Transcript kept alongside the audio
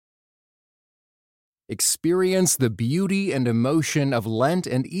Experience the beauty and emotion of Lent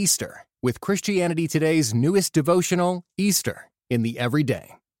and Easter with Christianity Today's newest devotional, Easter, in the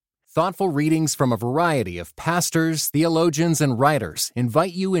Everyday. Thoughtful readings from a variety of pastors, theologians, and writers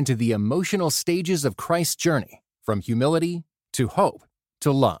invite you into the emotional stages of Christ's journey, from humility to hope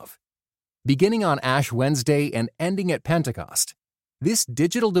to love. Beginning on Ash Wednesday and ending at Pentecost, this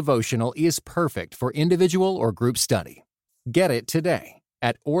digital devotional is perfect for individual or group study. Get it today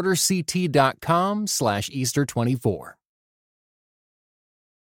at orderct.com/Easter24.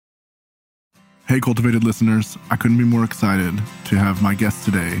 Hey, Cultivated listeners, I couldn't be more excited to have my guests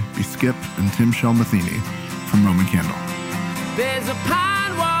today be Skip and Timshel Matheny from Roman Candle. There's a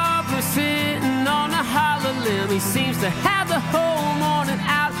pine warbler sitting on a hollow limb. He seems to have the whole morning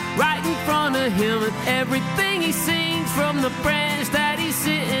out right in front of him. And everything he sings from the branch that he's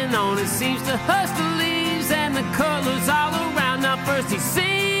sitting on, it seems to hush the leaves and the colors all around. Now first he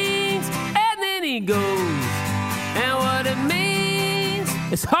sings and then he goes, and what it means,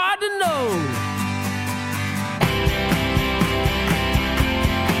 it's hard to know.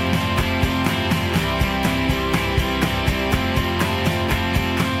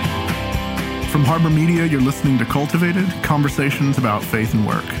 From Harbor Media, you're listening to Cultivated, conversations about faith and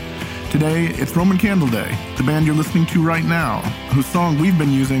work. Today, it's Roman Candle Day, the band you're listening to right now, whose song we've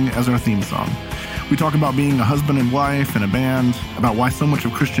been using as our theme song. We talk about being a husband and wife in a band, about why so much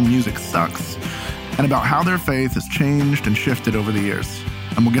of Christian music sucks, and about how their faith has changed and shifted over the years.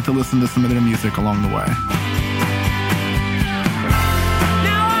 And we'll get to listen to some of their music along the way.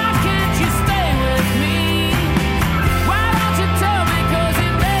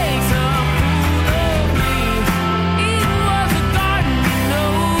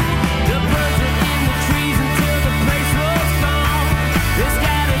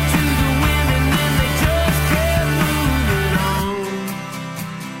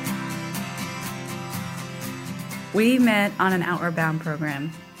 We met on an Outward Bound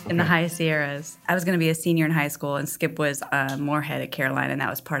program in the High Sierras. I was going to be a senior in high school, and Skip was Moorhead at Carolina, and that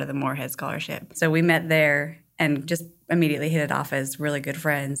was part of the Moorhead Scholarship. So we met there and just immediately hit it off as really good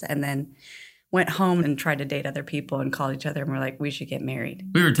friends, and then went home and tried to date other people and called each other, and we're like, we should get married.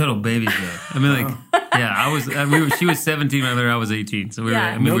 We were total babies, though. I mean, like, yeah, she was 17, I was 18. So we were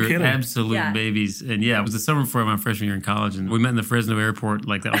absolute babies. And yeah, it was the summer before my freshman year in college. And we met in the Fresno airport,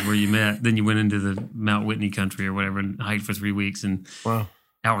 like that was where you met. Then you went into the Mount Whitney country or whatever and hiked for 3 weeks. And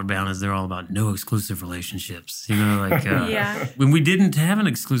Outward Bound is they're all about no exclusive relationships. You know, like when we didn't have an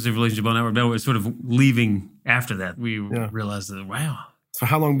exclusive relationship on Outward Bound, we were sort of leaving after that. We realized that, wow. So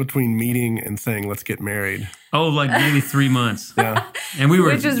how long between meeting and saying, let's get married? Oh, like maybe 3 months. Yeah. And we were...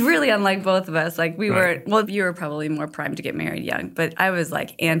 Which was really unlike both of us. Like we were... Well, you were probably more primed to get married young. But I was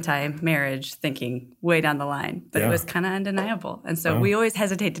like anti-marriage thinking way down the line. But it was kind of undeniable. And so we always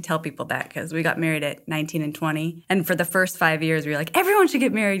hesitate to tell people that because we got married at 19 and 20. And for the first 5 years, we were like, everyone should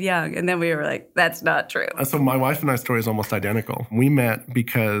get married young. And then we were like, that's not true. So my wife and I's story is almost identical. We met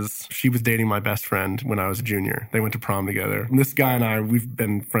because she was dating my best friend when I was a junior. They went to prom together. And this guy and I, we've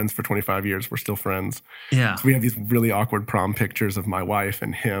been friends for 25 years. We're still friends. Yeah. So we have these really awkward prom pictures of my wife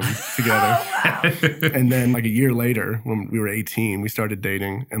and him together. And then like a year later, when we were 18, we started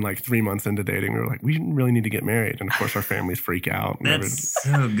dating. And like 3 months into dating, we were like, we really need to get married. And of course, our families freak out. That's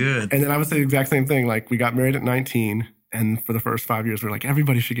so good. And then I would say the exact same thing. Like we got married at 19. And for the first 5 years, we were like,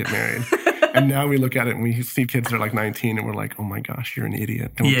 everybody should get married. And now we look at it and we see kids that are like 19 and we're like, oh my gosh, you're an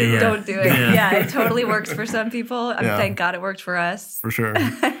idiot. Don't do it. Don't do it. Yeah, it totally works for some people. Thank God it worked for us. For sure.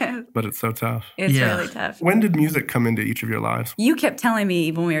 But it's so tough. It's really tough. When did music come into each of your lives? You kept telling me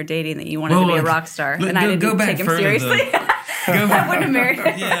even when we were dating that you wanted to be a rock star. And I didn't take him seriously. I wouldn't have married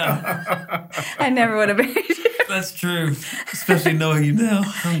him. Yeah. I never would have married him. That's true. Especially knowing you now.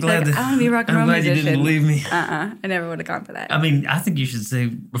 I'm glad I want to be a rock and roll musician. You didn't believe me. I never would have gone for that. I mean, I think you should say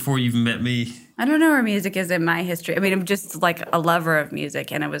before you even met me. I don't know where music is in my history. I mean, I'm just like a lover of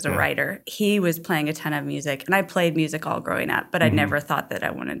music, and I was a writer. He was playing a ton of music, and I played music all growing up, but I never thought that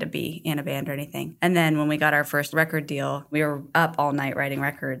I wanted to be in a band or anything. And then when we got our first record deal, we were up all night writing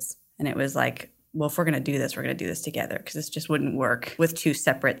records, and it was like, well, if we're going to do this, we're going to do this together because this just wouldn't work with two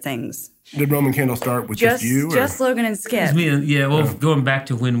separate things. Did Roman Candle start with just you? Just Logan and Skip. Going back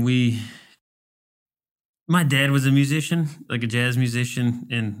to when my dad was a musician, like a jazz musician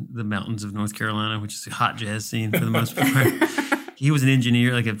in the mountains of North Carolina, which is a hot jazz scene for the most part. He was an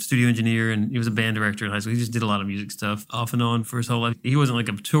engineer, like a studio engineer, and he was a band director in high school. He just did a lot of music stuff off and on for his whole life. He wasn't like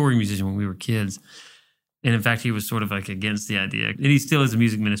a touring musician when we were kids. And in fact, he was sort of like against the idea. And he still is a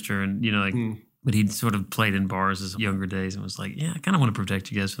music minister and, you know, like But he'd sort of played in bars his younger days and was like, yeah, I kind of want to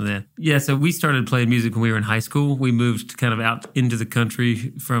protect you guys from that. Yeah, so we started playing music when we were in high school. We moved kind of out into the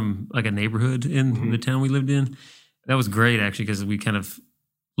country from like a neighborhood in the town we lived in. That was great, actually, because we kind of,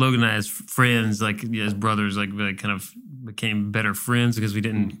 Logan and I as friends, like as brothers, like really kind of became better friends because we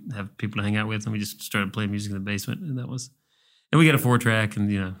didn't have people to hang out with, and we just started playing music in the basement, and we got a 4-track,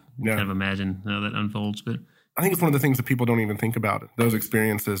 and kind of imagine how that unfolds. But I think it's one of the things that people don't even think about. Those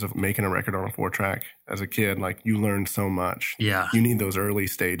experiences of making a record on a 4-track as a kid, like you learned so much. Yeah. You need those early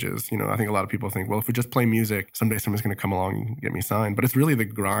stages. I think a lot of people think, well, if we just play music, someday someone's going to come along and get me signed. But it's really the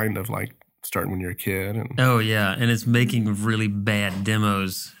grind of like starting when you're a kid. Oh, yeah. And it's making really bad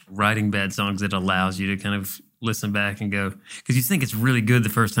demos, writing bad songs that allows you to kind of listen back and go, because you think it's really good the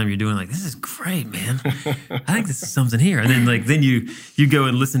first time you're doing, like, this is great, man. I think this is something here. And then you go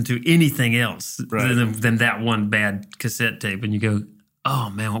and listen to anything else than that one bad cassette tape, and you go,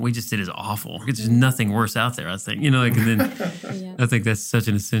 oh man, what we just did is awful. There's nothing worse out there, I think. And then I think that's such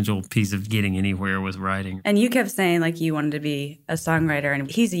an essential piece of getting anywhere with writing. And you kept saying like you wanted to be a songwriter, and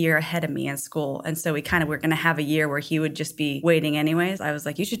he's a year ahead of me in school. And so we kind of were going to have a year where he would just be waiting anyways. I was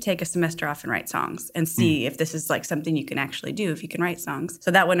like, you should take a semester off and write songs and see if this is like something you can actually do, if you can write songs.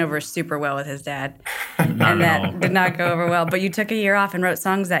 So that went over super well with his dad. And that did not go over well. But you took a year off and wrote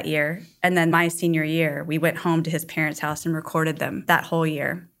songs that year. And then my senior year, we went home to his parents' house and recorded them that whole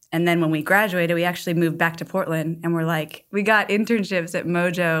year. And then when we graduated, we actually moved back to Portland, and we're like, we got internships at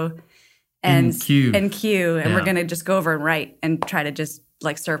Mojo and Q. And we're going to just go over and write and try to just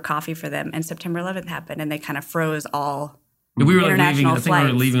like serve coffee for them. And September 11th happened, and they kind of froze all we were like leaving. I think flights.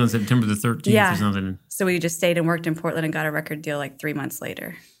 we were leaving on September the 13th or something. So we just stayed and worked in Portland and got a record deal like 3 months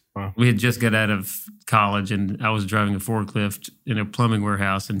later. Wow. We had just got out of college, and I was driving a forklift in a plumbing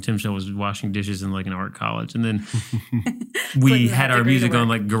warehouse, and Timshel was washing dishes in like an art college. And then we had our music on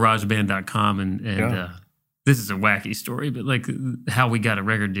like GarageBand.com, and this is a wacky story, but like how we got a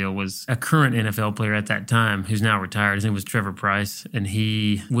record deal was a current NFL player at that time who's now retired. His name was Trevor Price, and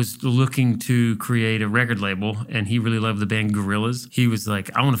he was looking to create a record label, and he really loved the band Gorillaz. He was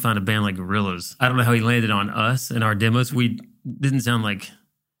like, I want to find a band like Gorillaz. I don't know how he landed on us and our demos. We didn't sound like,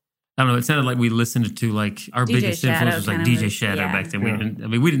 I don't know. It sounded like we listened to like our biggest influence was like DJ Shadow back then. We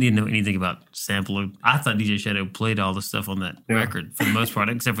didn't even know anything about sampler. I thought DJ Shadow played all the stuff on that record for the most part,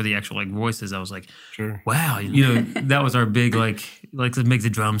 except for the actual like voices. I was like, wow, that was our big like let's make the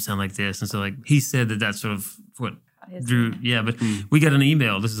drums sound like this. And so like he said that's sort of what drew. Yeah, but we got an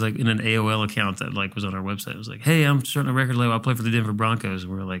email. This is like in an AOL account that like was on our website. It was like, hey, I'm starting a record label. I play for the Denver Broncos.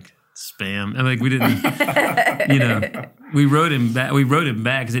 And we were like, spam. And like we didn't, we wrote him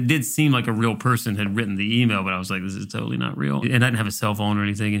back because it did seem like a real person had written the email, but I was like, this is totally not real. And I didn't have a cell phone or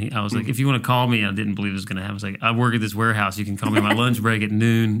anything. And I was like, if you want to call me, I didn't believe it was going to happen. I was like, I work at this warehouse. You can call me on my lunch break at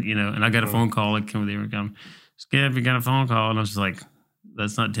noon, and I got a phone call. Like, come there, come. Scared we got a phone call. And I was just like,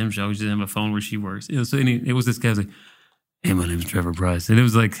 that's not Timshel. She doesn't have a phone where she works. So it was this guy was like, hey, my name's Trevor Price. And it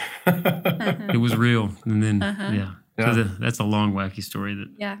was like, it was real. And then, So that's a long, wacky story.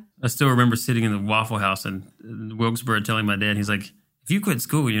 I still remember sitting in the Waffle House in Wilkesboro telling my dad, he's like, if you quit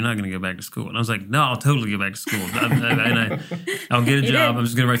school, you're not going to go back to school. And I was like, no, I'll totally go back to school. I'll get a job. I'm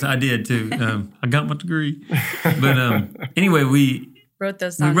just going to write. I did, too. I got my degree. But anyway, we wrote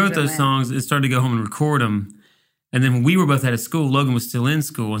those songs. And started to go home and record them. And then when we were both out of school, Logan was still in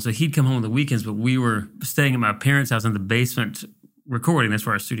school. And so he'd come home on the weekends, but we were staying at my parents' house in the basement recording. That's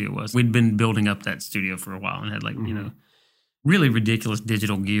where our studio was. We'd been building up that studio for a while and had like, really ridiculous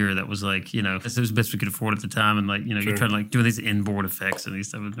digital gear that was like, it was the best we could afford at the time. And like, you're trying to like do these inboard effects and these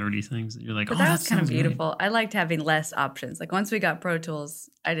type of nerdy things. And you're like, but that was kind of beautiful. Great. I liked having less options. Like once we got Pro Tools,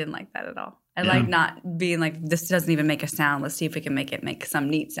 I didn't like that at all. I like not being like, this doesn't even make a sound. Let's see if we can make some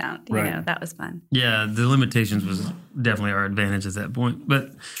neat sound. That was fun. Yeah, the limitations was definitely our advantage at that point.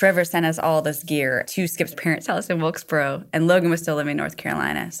 But Trevor sent us all this gear to Skip's parents' house in Wilkesboro, and Logan was still living in North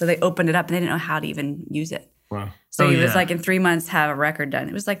Carolina. So they opened it up, and they didn't know how to even use it. Wow. So he was like, in 3 months, have a record done.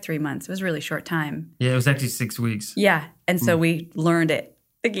 It was like 3 months. It was a really short time. Yeah, it was actually 6 weeks. Yeah, and so we learned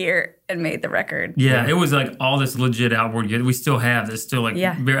the gear, and made the record. Yeah, it was like all this legit outboard gear. We still have this. Still like,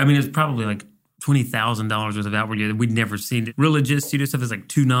 it's probably like $20,000 worth of outboard gear that we'd never seen. Real legit studio stuff is like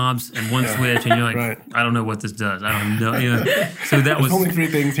 2 knobs and 1 switch, and you're like, I don't know what this does. I don't know. So that was only 3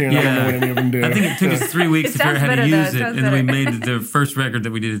 things here, and I don't know what any of them do. I think it took us 3 weeks to figure out how to use it, and then we made the first record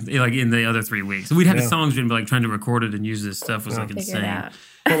that we did like in the other 3 weeks. So we'd have the songs written, but like trying to record it and use this stuff was like insane.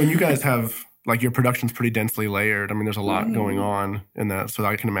 Well, and you guys have like your production's pretty densely layered. I mean, there's a lot going on in that, so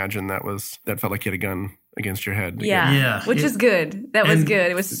I can imagine that felt like you had a gun against your head. Yeah. Which is good. That was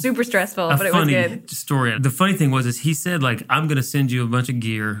good. It was super stressful, but it was good. Story. The funny thing was he said, like, I'm going to send you a bunch of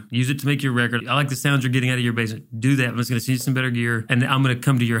gear. Use it to make your record. I like the sounds you're getting out of your basement. Do that. I'm just going to send you some better gear. And I'm going to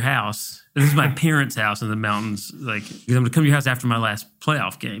come to your house. This is my parents' house in the mountains. Like, I'm going to come to your house after my last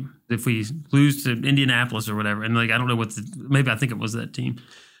playoff game. If we lose to Indianapolis or whatever. And, like, I don't know maybe I think it was that team.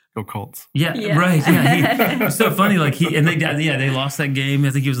 Go Colts. Yeah, right. Yeah, it was so funny. Like they lost that game. I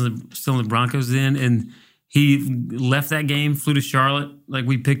think he was still in the Broncos then, and he left that game, flew to Charlotte. Like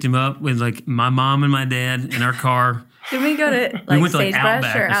we picked him up with like my mom and my dad in our car. Did we go to like we went to like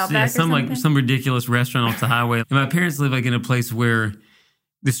Outback or something? Some ridiculous restaurant off the highway. And my parents live like in a place where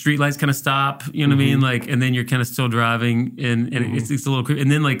the street lights kind of stop, you know what I mean? Like, and then you're kind of still driving, and it's a little creepy. And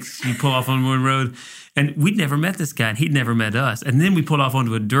then like you pull off on one road, and we'd never met this guy, and he'd never met us. And then we pulled off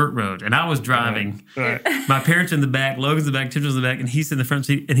onto a dirt road, and I was driving. Right. My parents in the back, Logan's in the back, Timshel's in the back, and he's in the front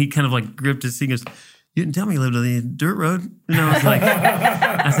seat, and he kind of like gripped his seat and goes, "You didn't tell me you lived on the dirt road." And I was like,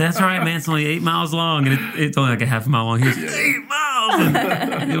 I said, "That's all right, man. It's only 8 miles long." And it's only like a half a mile long. He was 8 miles.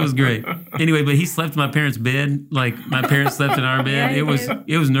 And it was great. Anyway, but he slept in my parents' bed. Like my parents slept in our bed. It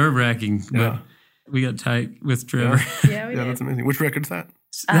was nerve-wracking, but we got tight with Trevor. Yeah, we did. That's amazing. Which record's that?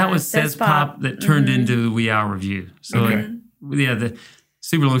 That was Says Pop that turned into the Wee Hour Review. So the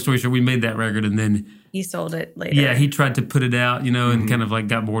super long story short, we made that record and then he sold it later. Yeah, he tried to put it out, and kind of like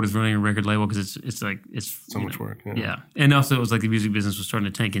got bored with running a record label because it's so much work. Yeah, and also it was like the music business was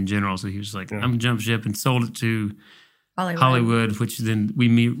starting to tank in general. So he was like, "I'm gonna jump ship," and sold it to Hollywood, which then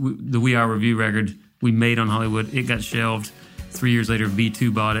the We Are Review record we made on Hollywood. It got shelved. 3 years later,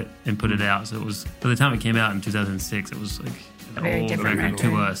 V2 bought it and put it out. So it was by the time it came out in 2006, it was like an old record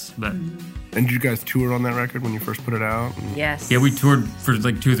to us, but. And did you guys tour on that record when you first put it out? Yes. Yeah, we toured for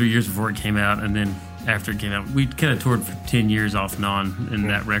like 2 or 3 years before it came out, and then after it came out, we kind of toured for 10 years off and on, and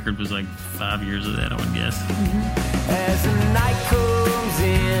that record was like 5 years of that, I would guess. As the night comes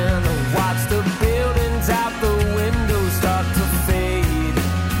in, I watch the buildings out the windows start to fade.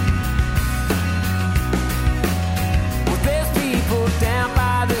 Well, there's people down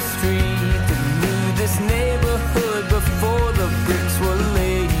by the street that knew this neighborhood before the bricks were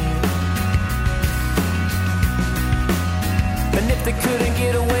laid. And if they couldn't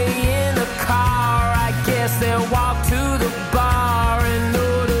get away in a car, I guess they'll walk to the bar and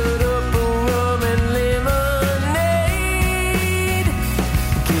order up a rum and lemonade.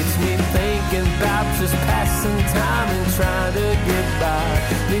 Gets me thinking about just passing time and trying to get by.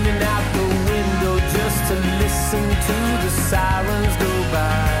 Leaning out the window just to listen to the sirens go by.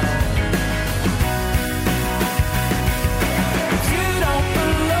 You don't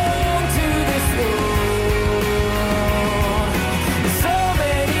belong to this world.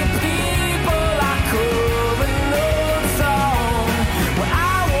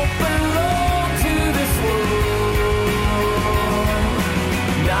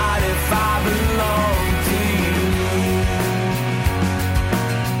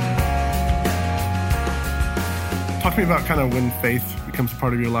 Talk to me about kind of when faith becomes a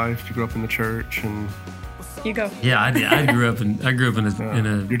part of your life. You grew up in the church, and you go. Yeah, I did. I grew up in a.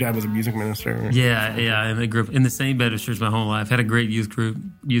 Your dad was a music minister. Yeah, and I grew up in the same Baptist church my whole life. Had a great youth group.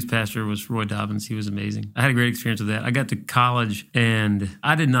 Youth pastor was Roy Dobbins. He was amazing. I had a great experience with that. I got to college, and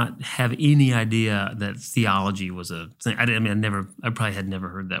I did not have any idea that theology was a thing. I probably had never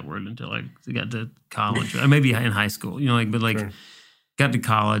heard that word until I got to college, or maybe in high school. Got to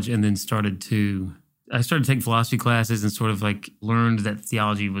college and then I started taking philosophy classes and sort of like learned that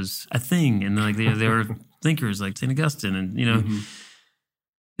theology was a thing. And like there were thinkers like St. Augustine and,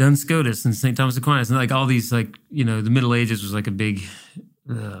 Duns Scotus and St. Thomas Aquinas. And like all these like, the Middle Ages was like a big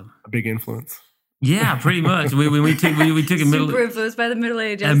influence. Yeah, pretty much. We took a middle... Super influenced by the Middle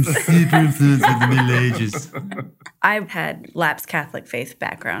Ages. I'm super influenced by the Middle Ages. I had lapsed Catholic faith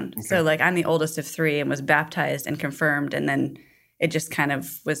background. Okay. So like I'm the oldest of 3 and was baptized and confirmed, and then it just kind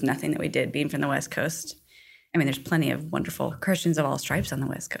of was nothing that we did, being from the West Coast. I mean, there's plenty of wonderful Christians of all stripes on the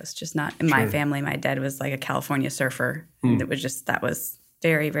West Coast, just not in my family. My dad was like a California surfer. And that was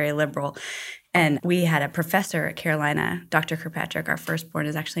very, very liberal. And we had a professor at Carolina, Dr. Kirkpatrick, our firstborn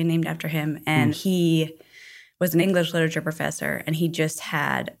is actually named after him. And he was an English literature professor, and he just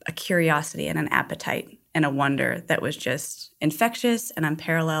had a curiosity and an appetite and a wonder that was just infectious and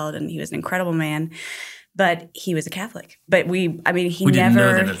unparalleled. And he was an incredible man. But he was a Catholic. But he never... We didn't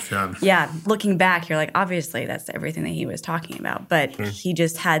know that at the time. Yeah, looking back, you're like, obviously that's everything that he was talking about. But he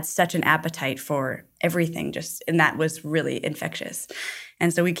just had such an appetite for everything, and that was really infectious.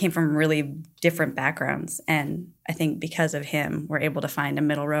 And so we came from really different backgrounds. And I think because of him, we're able to find a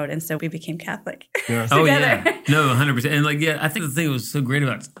middle road. And so we became Catholic together. Oh, yeah. No, 100%. And I think the thing that was so great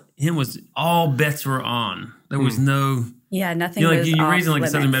about him was all bets were on. There was no... Yeah, nothing like was you're off raised in like a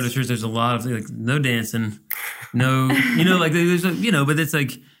limits. Southern Baptist church, there's a lot of like no dancing, no, like there's but it's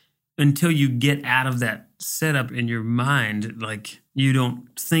like until you get out of that setup in your mind, like you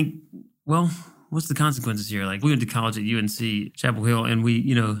don't think, well, what's the consequences here? Like we went to college at UNC Chapel Hill, and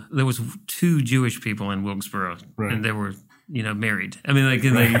we, there was 2 Jewish people in Wilkesboro, and they were, married. I mean, like,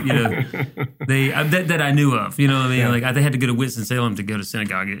 they that I knew of, what I mean? Like they had to go to Winston-Salem to go to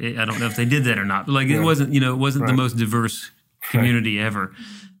synagogue. I don't know if they did that or not, but like it wasn't, it wasn't the most diverse community ever.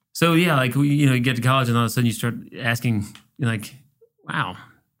 So yeah, like you get to college and all of a sudden you start asking, like, wow,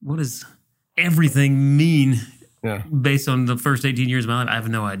 what does everything mean based on the first 18 years of my life? I have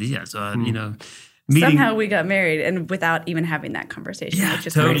no idea. So, somehow we got married and without even having that conversation, which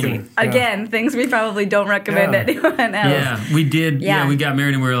is totally crazy. Again, things we probably don't recommend to anyone else. Yeah, we did. Yeah, we got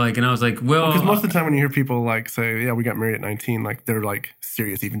married and we were like, and I was like, well. Because most of the time when you hear people like say, we got married at 19, like they're like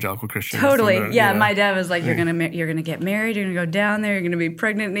serious evangelical Christians. Totally. My dad was like, you're gonna get married, you're gonna go down there, you're gonna be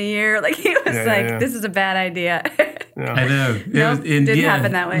pregnant in a year. Like he was this is a bad idea. I know. It didn't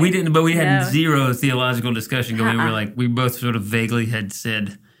happen that way. We didn't, but we had zero theological discussion going. We were like, we both sort of vaguely had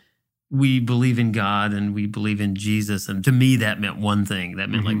said, we believe in God and we believe in Jesus. And to me, that meant one thing. That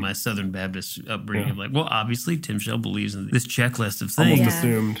meant like my Southern Baptist upbringing of like, well, obviously Timshel believes in this checklist of things. Almost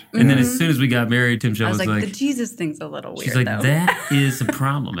assumed. And then as soon as we got married, Timshel was like, the Jesus thing's a little weird, she's like, though. that is a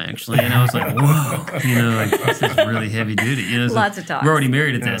problem, actually. And I was like, whoa, like this is really heavy duty. So lots of talk. We're already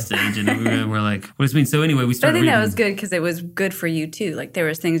married at that stage. And we're like, what does it mean? So anyway, we started I think reading. that was good because it was good for you too. Like there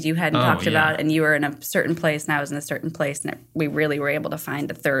was things you hadn't talked about and you were in a certain place and I was in a certain place. And we really were able to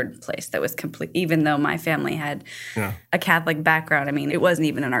find a third place that was complete. Even though my family had a Catholic background, I mean, it wasn't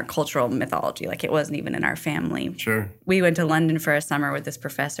even in our cultural mythology. Like, it wasn't even in our family. Sure. We went to London for a summer with this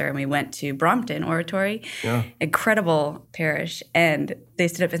professor, and we went to Brompton Oratory. Yeah. Incredible parish. And they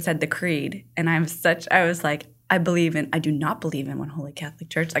stood up and said the creed. And I was like, I do not believe in one holy Catholic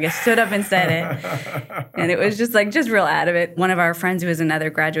church. Like I stood up and said it. And it was just real adamant. One of our friends who was another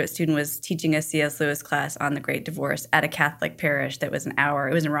graduate student was teaching a C.S. Lewis class on the Great Divorce at a Catholic parish that was an hour.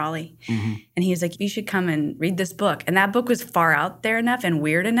 It was in Raleigh. Mm-hmm. And he was like, you should come and read this book. And that book was far out there enough and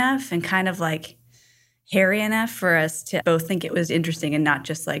weird enough and kind of like hairy enough for us to both think it was interesting and not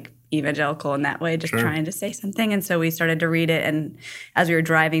just like evangelical in that way, just trying to say something. And so we started to read it. And as we were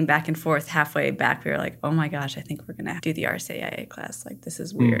driving back and forth, halfway back, we were like, oh my gosh, I think we're going to do the RCIA class. Like, this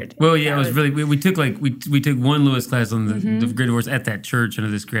is weird. Well, yeah, it was really, we took we took one Lewis class on the Great Divorce at that church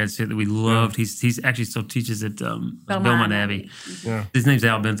under this grad student that we loved. He's actually still teaches at Belmont Abbey. Yeah. His name's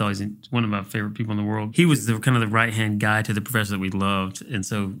Al Benthal. He's one of my favorite people in the world. He was the kind of the right-hand guy to the professor that we loved. And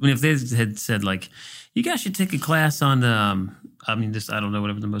so if they had said like, you guys should take a class on I don't know,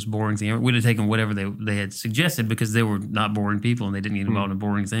 whatever the most boring thing. We'd have taken whatever they had suggested because they were not boring people and they didn't get involved in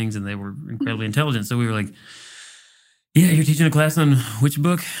boring things and they were incredibly intelligent. So we were like, yeah, you're teaching a class on which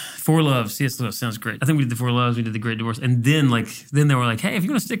book? Four Loves. C.S. Lewis. Sounds great. I think we did the Four Loves. We did the Great Divorce. And then they were like, hey, if you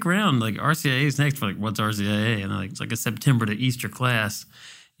want to stick around, like RCIA is next. We're like, what's RCIA? And it's like a September to Easter class.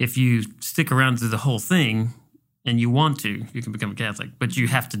 If you stick around through the whole thing, and you want to, you can become a Catholic. But you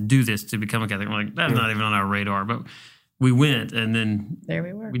have to do this to become a Catholic. We're like, that's not even on our radar. But we went, and then there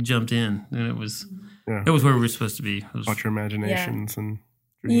we were. We jumped in, and it was where we were supposed to be. Watch your imaginations and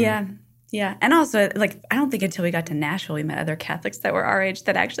dreaming. Yeah. And also, like, I don't think until we got to Nashville, we met other Catholics that were our age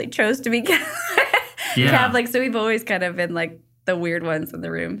that actually chose to be Catholic. So we've always kind of been like the weird ones in the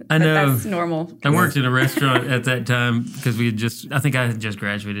room. I know. That's normal. I worked in a restaurant at that time because I think I had just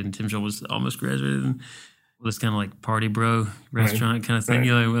graduated, and Timshel was almost graduated. And this kind of like party bro restaurant kind of thing.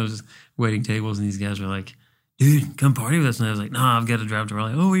 I was waiting tables, and these guys were like, dude, come party with us. And I was like, no, I've got to drive to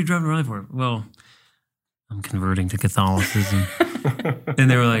Raleigh. Oh, what are you driving to Raleigh for? Well, I'm converting to Catholicism. And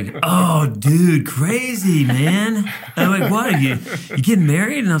they were like, oh, dude, crazy, man. I'm like, what? You getting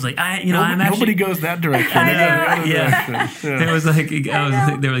married? And I was like, I'm actually... Nobody goes that direction. It was like,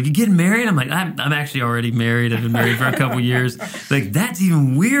 they were like, you getting married? I'm like, I'm actually already married. I've been married for a couple years. Like, that's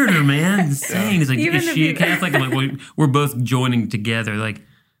even weirder, man. Insane. It's like, is she a Catholic? I'm like, well, we're both joining together. Like,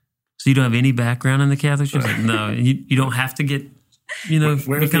 so you don't have any background in the Catholic Church? Like, no. You don't have to get, where's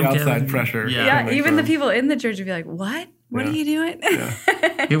become the outside Catholic. pressure? Yeah, even the people in the church would be like, what? What are you doing?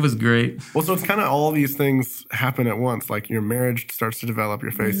 It was great. Well, so it's kind of all these things happen at once. Like your marriage starts to develop,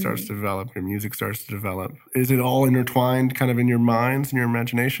 your faith starts to develop, your music starts to develop. Is it all intertwined kind of in your minds and your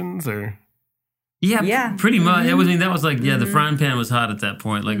imaginations, or? Yeah. Pretty much. It was, that was like, the frying pan was hot at that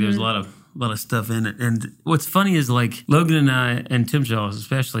point. Like there was a lot of stuff in it. And what's funny is like Logan and I, and Timshel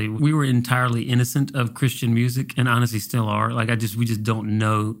especially, we were entirely innocent of Christian music and honestly still are. Like we just don't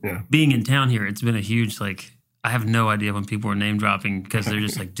know. Yeah. Being in town here, it's been a huge like I have no idea when people are name dropping because they're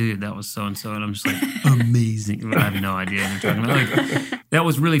just like, dude, that was so-and-so. And I'm just like, amazing. But I have no idea what you're talking about. Like, that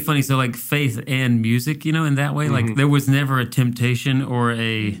was really funny. So like faith and music, in that way, like there was never a temptation or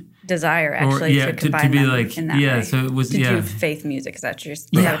a desire actually to combine to be them like, in that way. So it was, to do faith music. Is that what you're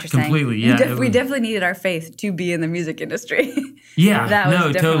completely, saying? Yeah. We definitely needed our faith to be in the music industry. Yeah, that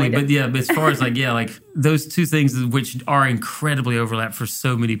was totally. Different. But as far as like those two things which are incredibly overlapped for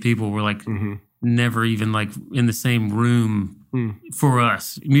so many people were like never even like in the same room for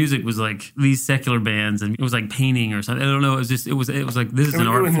us. Music was like these secular bands, and it was like painting or something. I don't know. It was like this is an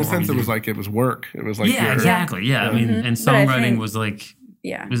art form. In a sense, it was like it was work. It was like exactly. Yeah, I mean, and songwriting was like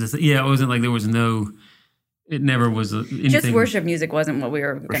it wasn't like there was no. It never was anything. Just worship music wasn't what we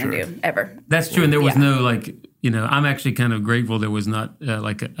were going to do ever. That's true, and there was no like I'm actually kind of grateful there was not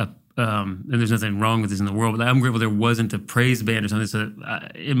like and there's nothing wrong with this in the world, but I'm grateful there wasn't a praise band or something. So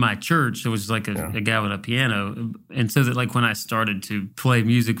in my church, there was like a guy with a piano. And so that like when I started to play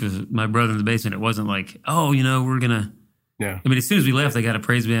music with my brother in the basement, it wasn't like, we're going to. Yeah. I mean, as soon as we left, they got a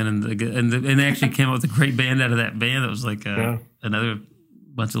praise band and they actually came up with a great band out of that band. That was like another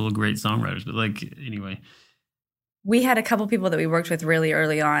bunch of little great songwriters. But like, anyway. We had a couple people that we worked with really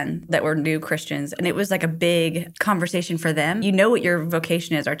early on that were new Christians, and it was like a big conversation for them. You know what your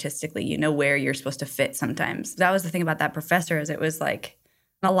vocation is artistically. You know where you're supposed to fit sometimes. That was the thing about that professor is it was like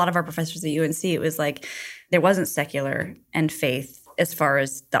a lot of our professors at UNC, it was like there wasn't secular and faith as far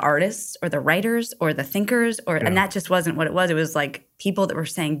as the artists or the writers or the thinkers, and that just wasn't what it was. It was like people that were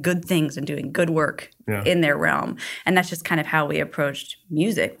saying good things and doing good work in their realm. And that's just kind of how we approached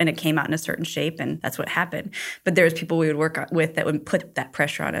music. And it came out in a certain shape, and that's what happened. But there was people we would work with that would put that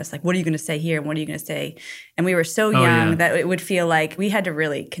pressure on us. Like, what are you going to say here? And what are you going to say? And we were so young that it would feel like we had to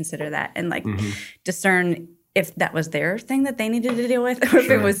really consider that and like discern if that was their thing that they needed to deal with, or if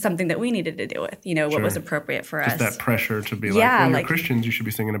it was something that we needed to deal with, what was appropriate for us. Just that pressure to be like, when you're Christians, you should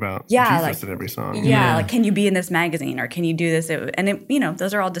be singing about Jesus in every song. Yeah, like, can you be in this magazine, or can you do this? And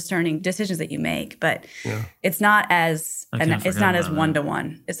those are all discerning decisions that you make, but it's not as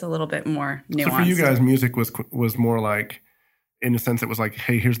one-to-one. It's a little bit more nuanced. So for you guys, music was more like, in a sense, it was like,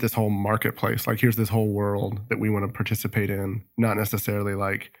 hey, here's this whole marketplace. Like, here's this whole world that we want to participate in, not necessarily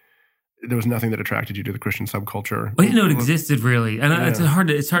like, there was nothing that attracted you to the Christian subculture. Well, you didn't know it existed really, and it's hard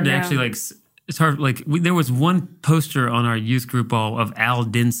to actually like. It's hard. Like there was one poster on our youth group wall of Al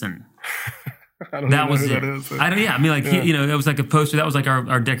Denson. I don't know who that is. It was like a poster. That was like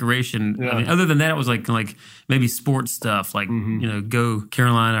our decoration. Yeah. I mean, other than that, it was like maybe sports stuff, like go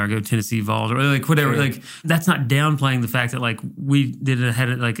Carolina or go Tennessee Vols or like whatever. Sure. Like that's not downplaying the fact that like we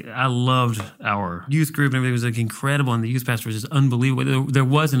I loved our youth group and everything was like incredible, and the youth pastor was just unbelievable. There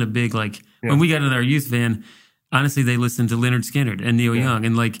wasn't a big when we got in our youth van. Honestly, they listened to Leonard Skinner and Neil Young,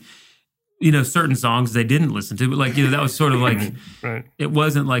 and like. Certain songs they didn't listen to, but like, that was sort of like, it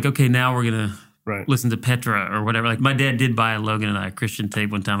wasn't like, okay, now we're going to listen to Petra or whatever. Like my dad did buy Logan and I a Christian tape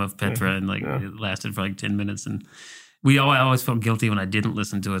one time of Petra and it lasted for like 10 minutes. And I always felt guilty when I didn't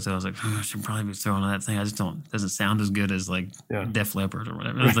listen to it. So I was like, I should probably be throwing on that thing. Doesn't sound as good as like Def Leppard or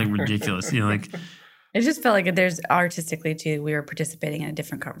whatever. It was like ridiculous, It just felt like there's artistically too, we were participating in a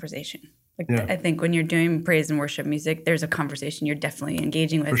different conversation. I think when you're doing praise and worship music, there's a conversation you're definitely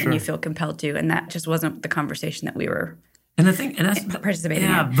engaging with and you feel compelled to. And that just wasn't the conversation that we were participating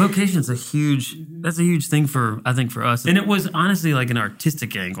in. Vocation's a huge thing for us. And it was honestly like an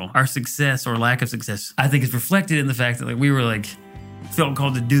artistic angle. Our success or lack of success, I think is reflected in the fact that like we were like, felt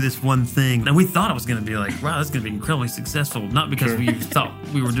called to do this one thing. And we thought it was going to be like, wow, that's going to be incredibly successful. Not because we thought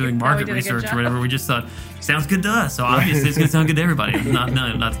we were doing market research or whatever. We just thought, sounds good to us. So obviously it's going to sound good to everybody. Not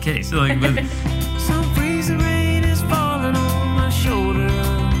the case. So like, but some freezing rain is falling on my shoulder,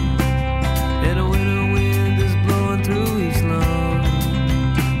 and a winter wind is blowing through each lung.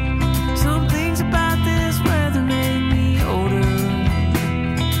 Some things about this weather make me older.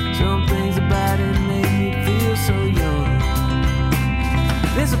 Some things about it make me feel so young.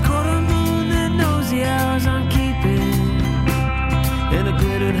 There's a quarter moon that knows the hours I'm keeping, and a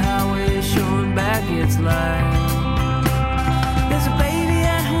gridded highway showing back its light. There's a baby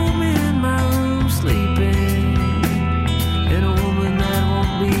at home in my room sleeping, and a woman that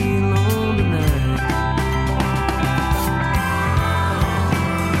won't be alone tonight.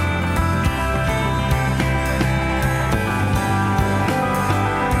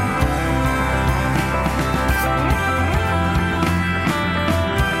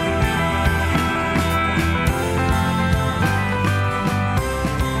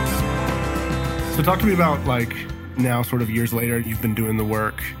 So talk to me about like now sort of years later, you've been doing the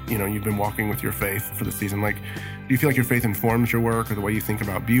work, you've been walking with your faith for the season. Like, do you feel like your faith informs your work or the way you think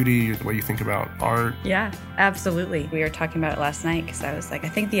about beauty or the way you think about art? Yeah, absolutely. We were talking about it last night because I was like, I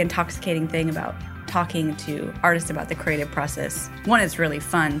think the intoxicating thing about talking to artists about the creative process, one, it's really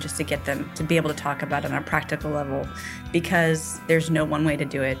fun just to get them to be able to talk about it on a practical level because there's no one way to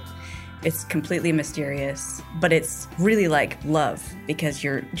do it. It's completely mysterious, but it's really like love because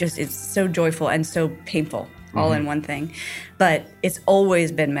it's so joyful and so painful all in one thing. But it's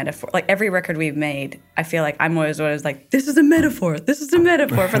always been metaphor. Like every record we've made, I feel like I'm always like, this is a metaphor. This is a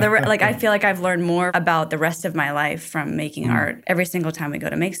metaphor for the like. I feel like I've learned more about the rest of my life from making art every single time we go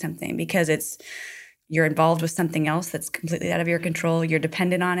to make something because you're involved with something else that's completely out of your control. You're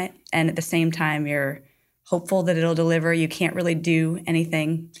dependent on it. And at the same time, you're hopeful that it'll deliver. You can't really do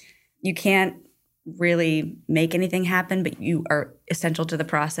anything. You can't really make anything happen, but you are essential to the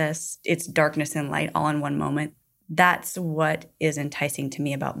process. It's darkness and light all in one moment. That's what is enticing to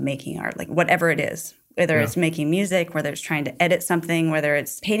me about making art, like whatever it is. Whether it's making music, whether it's trying to edit something, whether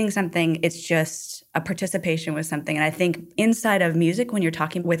it's painting something, it's just a participation with something. And I think inside of music, when you're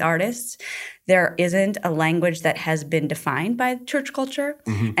talking with artists, there isn't a language that has been defined by church culture.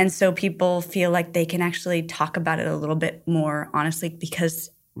 And so people feel like they can actually talk about it a little bit more honestly because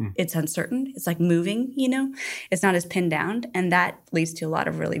it's uncertain. It's like moving, It's not as pinned down. And that leads to a lot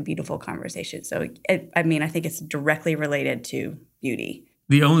of really beautiful conversations. So, I think it's directly related to beauty.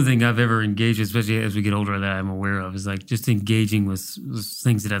 The only thing I've ever engaged with, especially as we get older, that I'm aware of is like just engaging with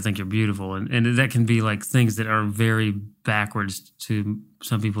things that I think are beautiful. And that can be like things that are very backwards to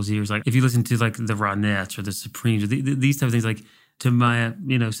some people's ears. Like if you listen to like the Ronettes or the Supremes, or these type of things, like to my,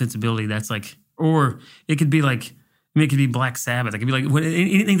 sensibility, that's like, or it could be like, it could be Black Sabbath. It could be like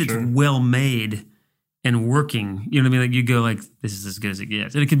anything that's well made and working, you know what I mean? Like you go like, this is as good as it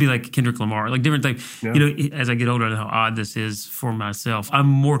gets. And it could be like Kendrick Lamar, like different things. Yeah. As I get older, I know how odd this is for myself. I'm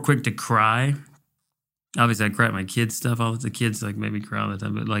more quick to cry. Obviously, I cry at my kids' stuff. All the kids like make me cry all the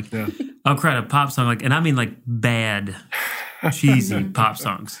time. But like, I'll cry at a pop song, like, and I mean like bad, cheesy pop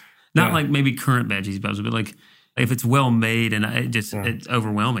songs. Not like maybe current bad cheesy pop songs, but like if it's well made and it's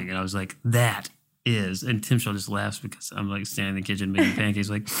overwhelming. And I was like, that is, and Timshel just laughs because I'm like standing in the kitchen making pancakes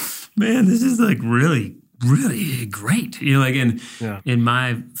like, man, this is like really, really great. In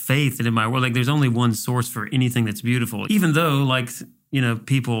my faith and in my world, like there's only one source for anything that's beautiful. Even though like,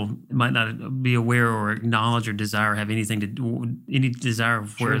 people might not be aware or acknowledge or desire, have any desire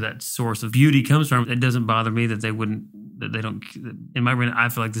of where that source of beauty comes from. It doesn't bother me that they don't, in my brain, I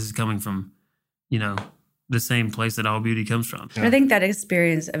feel like this is coming from, the same place that all beauty comes from. I think that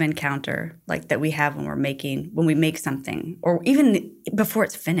experience of encounter, like that we have when we make something, or even before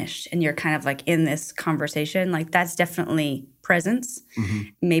it's finished, and you're kind of like in this conversation, like that's definitely presence.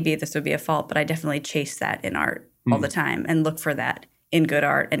 Maybe this would be a fault, but I definitely chase that in art all the time and look for that in good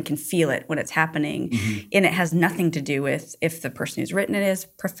art and can feel it when it's happening. And it has nothing to do with if the person who's written it is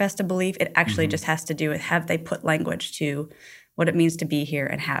professed a belief. It actually just has to do with have they put language to what it means to be here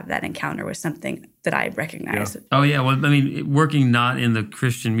and have that encounter with something that I recognize. Yeah. Oh, yeah. Well, I mean, working not in the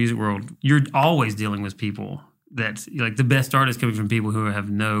Christian music world, you're always dealing with people that, like, the best art is coming from people who have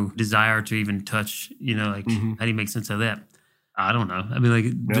no desire to even touch, how do you make sense of that? I don't know. I mean,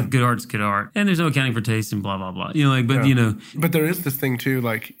 like, good art's good art. And there's no accounting for taste and blah, blah, blah. But there is this thing, too,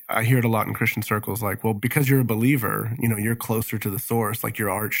 like, I hear it a lot in Christian circles, like, well, because you're a believer, you're closer to the source, like, your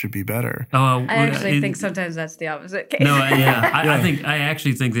art should be better. I actually think sometimes that's the opposite case. No, I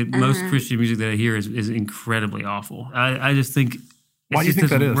actually think that most Christian music that I hear is incredibly awful. I just think Why do you think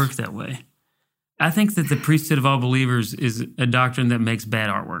that is? Work that way. I think that the priesthood of all believers is a doctrine that makes bad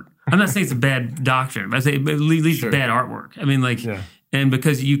artwork. I'm not saying it's a bad doctrine, but I say it leads to bad artwork. I mean, and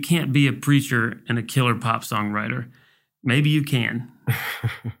because you can't be a preacher and a killer pop songwriter, maybe you can,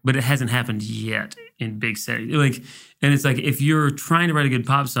 but it hasn't happened yet in big settings. And it's like, if you're trying to write a good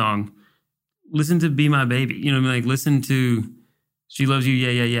pop song, listen to Be My Baby. Listen to She Loves You, Yeah,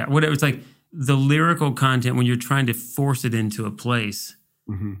 Yeah, Yeah, whatever. It's like the lyrical content when you're trying to force it into a place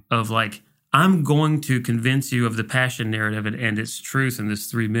of like, I'm going to convince you of the passion narrative and its truth in this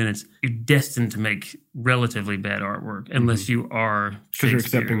 3 minutes. You're destined to make relatively bad artwork unless you are because you're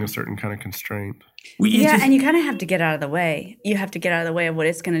accepting a certain kind of constraint. And you kind of have to get out of the way. You have to get out of the way of what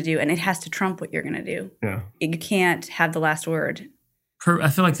it's going to do, and it has to trump what you're going to do. Yeah, you can't have the last word. I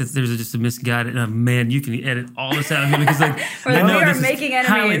feel like that there's just a misguided, man, you can edit all this out because I know this is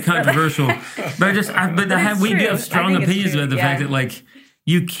highly controversial. But we do have strong opinions about the fact that like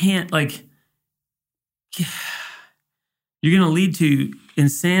you can't like. You're going to lead to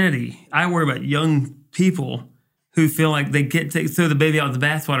insanity. I worry about young people who feel like they get to throw the baby out with the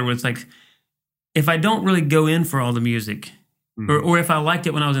bathwater where it's like, if I don't really go in for all the music, or if I liked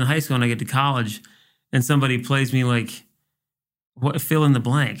it when I was in high school and I get to college and somebody plays me like, fill in the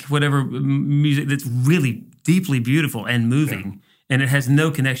blank, whatever music that's really deeply beautiful and moving, and it has no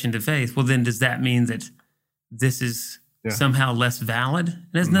connection to faith, well, then does that mean that this is somehow less valid?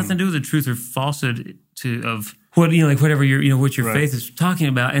 It has nothing to do with the truth or falsehood of what, whatever what your faith is talking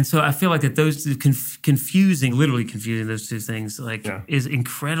about. And so I feel like that those literally confusing those two things, is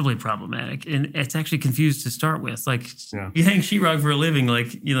incredibly problematic. And it's actually confused to start with. You hang sheetrock for a living,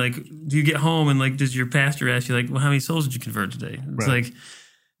 do you get home and does your pastor ask you well, how many souls did you convert today? It's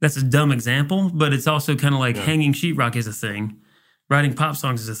that's a dumb example, but it's also kind of hanging sheetrock is a thing. Writing pop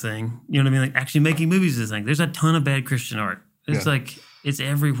songs is a thing. You know what I mean? Actually making movies is a thing. There's a ton of bad Christian art. It's it's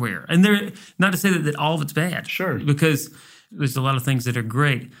everywhere. And not to say that all of it's bad. Sure. Because there's a lot of things that are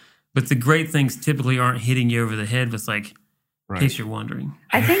great. But the great things typically aren't hitting you over the head with in case you're wondering.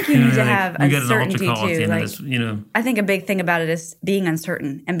 I think you need to have uncertainty too. I think a big thing about it is being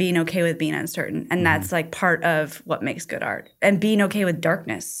uncertain and being okay with being uncertain. And that's part of what makes good art. And being okay with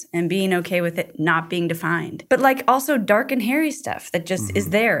darkness and being okay with it not being defined. But also dark and hairy stuff that just is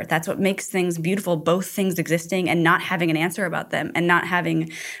there. That's what makes things beautiful, both things existing and not having an answer about them and not having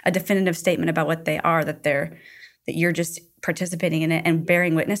a definitive statement about what they are, that you're just participating in it and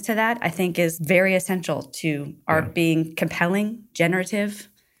bearing witness to that, I think is very essential to art being compelling, generative,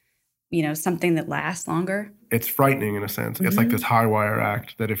 something that lasts longer. It's frightening in a sense. It's like this high wire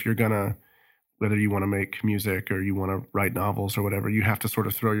act that if you're whether you want to make music or you want to write novels or whatever, you have to sort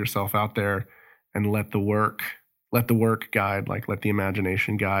of throw yourself out there and let the work guide, let the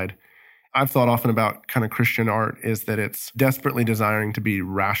imagination guide. I've thought often about kind of Christian art is that it's desperately desiring to be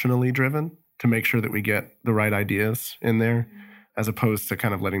rationally driven, to make sure that we get the right ideas in there, as opposed to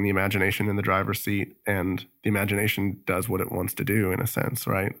kind of letting the imagination in the driver's seat. And the imagination does what it wants to do in a sense,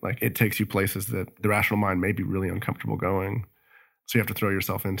 right? It takes you places that the rational mind may be really uncomfortable going. So you have to throw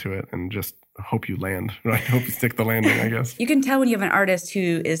yourself into it and just hope you land, right? Hope you stick the landing, I guess. You can tell when you have an artist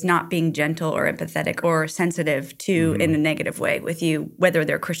who is not being gentle or empathetic or sensitive to in a negative way with you, whether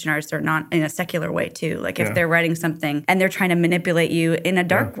they're Christian artists or not, in a secular way too. If they're writing something and they're trying to manipulate you in a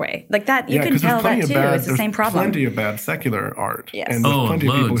dark way. That, you can tell that too. It's the same problem. There's plenty of bad secular art. Yes. And there's plenty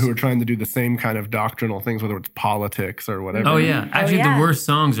of people who are trying to do the same kind of doctrinal things, whether it's politics or whatever. Oh, yeah. Actually, the worst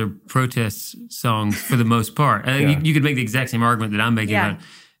songs are protest songs for the most part. You could make the exact same argument that I'm making about it.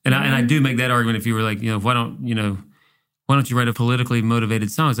 And I do make that argument if you were why don't you write a politically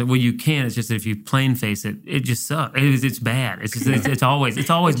motivated song? It's well, you can. It's just that if you plain face it, it just sucks. It's bad. It's just it's always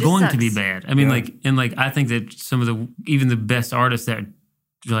going to be bad. I mean, I think that some of even the best artists that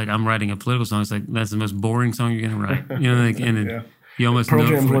I'm writing a political song, it's that's the most boring song you're going to write. You almost Pearl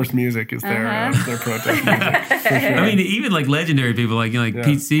Jam's worst music is their protest music. For sure. I mean, even legendary people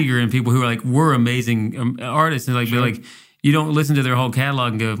Pete Seeger and people who are were amazing artists and you don't listen to their whole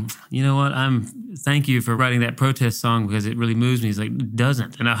catalog and go, you know what, thank you for writing that protest song because it really moves me. It's it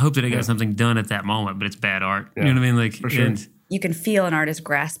doesn't. And I hope that it got something done at that moment, but it's bad art. Yeah. You know what I mean? For sure. You can feel an artist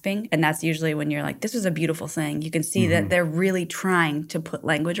grasping, and that's usually when you're this was a beautiful thing. You can see that they're really trying to put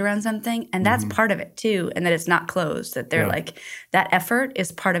language around something, and that's part of it too, and that it's not closed, that they're that effort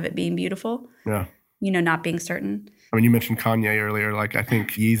is part of it being beautiful. Yeah. Not being certain. I mean, you mentioned Kanye earlier. I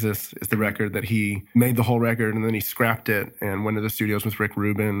think Jesus is the record that he made the whole record and then he scrapped it and went to the studios with Rick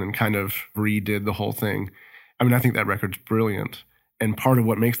Rubin and kind of redid the whole thing. I mean, I think that record's brilliant. And part of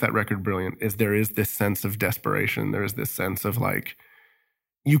what makes that record brilliant is there is this sense of desperation. There is this sense of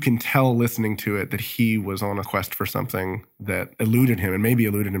you can tell listening to it that he was on a quest for something that eluded him and maybe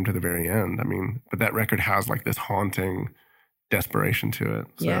eluded him to the very end. I mean, but that record has this haunting desperation to it.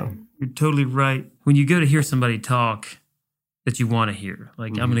 So. Yeah. You're totally right. When you go to hear somebody talk that you want to hear,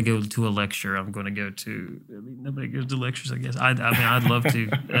 I'm going to go to a lecture. I'm going to go to, nobody goes to lectures, I guess. I'd love to.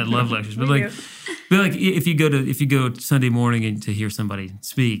 I love lectures. But if you go Sunday morning and to hear somebody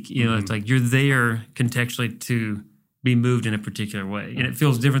speak, it's you're there contextually to be moved in a particular way. And it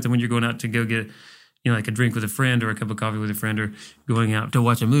feels different than when you're going out to go get a drink with a friend or a cup of coffee with a friend or going out to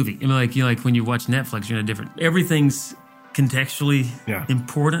watch a movie. I mean, when you watch Netflix, you're in a different, everything's contextually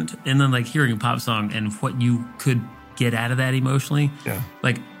important, and then hearing a pop song and what you could get out of that emotionally,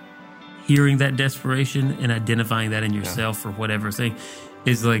 hearing that desperation and identifying that in yourself for whatever thing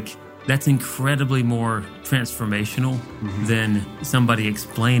is that's incredibly more transformational than somebody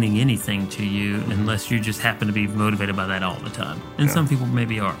explaining anything to you, unless you just happen to be motivated by that all the time. And some people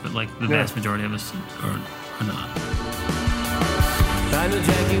maybe are, but the vast majority of us are not. I knew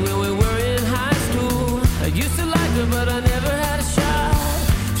Jackie when we were in high school. I used to like her, but I never had a shot.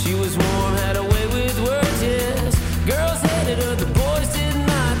 She was warm, had a way with words, yes. Girls hated her, the boys did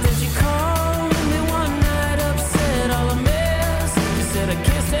not. Then she called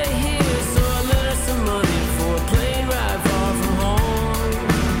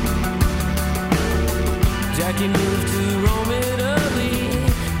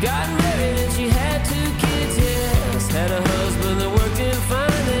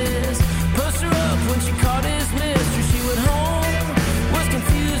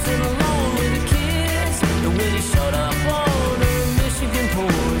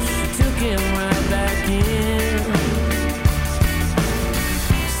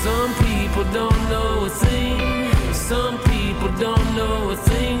know a thing. Some people don't know a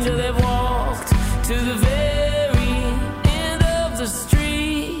thing till they've walked to the very end of the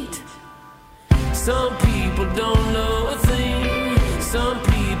street. Some people don't know a thing. Some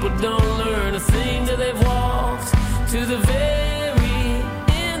people don't learn a thing till they've walked to the very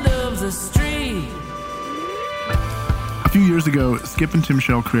end of the street. A few years ago, Skip and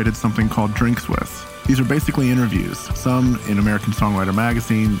Timshel created something called Drinks With. These are basically interviews, some in American Songwriter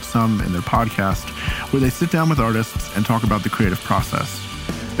Magazine, some in their podcast, where they sit down with artists and talk about the creative process.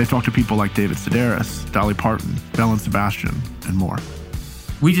 They've talked to people like David Sedaris, Dolly Parton, Belle and Sebastian, and more.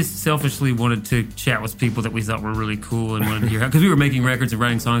 We just selfishly wanted to chat with people that we thought were really cool and wanted to hear how, because we were making records and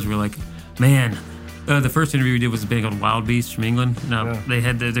writing songs. We were like, man, the first interview we did was a band called Wild Beast from England. Now, They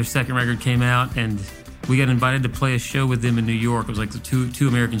had their second record came out, and we got invited to play a show with them in New York. It was like the two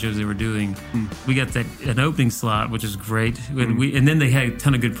American shows they were doing. We got an opening slot, which is great. And then they had a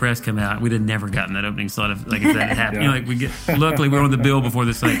ton of good press come out. We'd had never gotten that opening slot if that had happened. Luckily we were on the bill before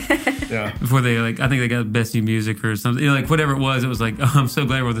this, before they I think they got Best New Music or something. Whatever it was like, oh, I'm so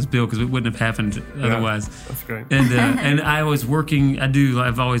glad we're on this bill because it wouldn't have happened otherwise. That's great. And I was working.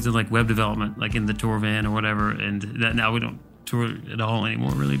 I've always done web development, in the tour van or whatever. And that now we don't tour at all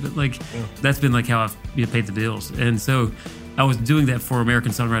anymore, really, but that's been how I've paid the bills. And so I was doing that for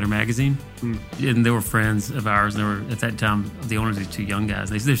American Songwriter Magazine, and they were friends of ours, and they were at that time the owners of these two young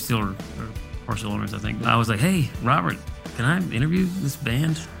guys. They're still are partial owners, I think. I was like, hey, Robert, can I interview this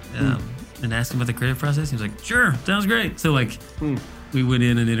band and ask them about the creative process? He was like, sure, sounds great. So we went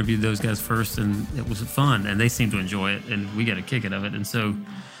in and interviewed those guys first, and it was fun, and they seemed to enjoy it, and we got a kick out of it. And so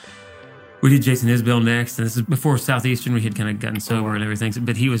we did Jason Isbell next, and this is before Southeastern. We had kind of gotten sober and everything,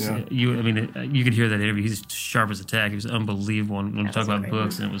 but he was, you could hear that interview. He's sharp as a tack. He was unbelievable when we talk about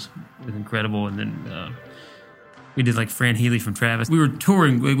books, and it was incredible. And then we did Fran Healy from Travis. We were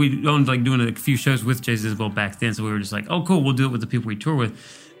touring. We owned doing a few shows with Jason Isbell back then, so we were just oh, cool, we'll do it with the people we tour with.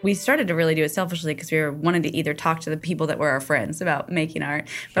 We started to really do it selfishly because we were wanting to either talk to the people that were our friends about making art,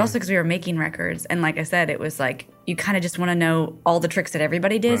 but also because we were making records. And like I said, it was you kind of just want to know all the tricks that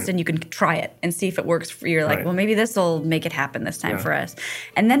everybody does, and you can try it and see if it works for you. You're well, maybe this will make it happen this time for us.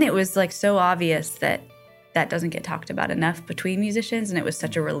 And then it was so obvious that doesn't get talked about enough between musicians, and it was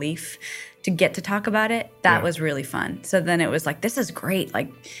such a relief to get to talk about it. That was really fun. So then it was this is great.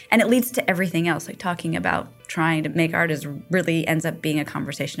 And it leads to everything else. Talking about trying to make art really ends up being a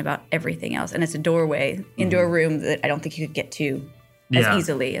conversation about everything else. And it's a doorway into a room that I don't think you could get to as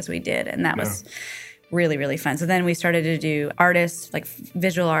easily as we did. And that was really, really fun. So then we started to do artists,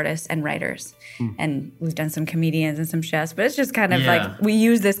 visual artists and writers. And we've done some comedians and some chefs, but it's just kind of we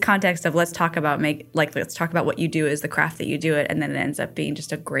use this context of let's talk about what you do is the craft that you do it. And then it ends up being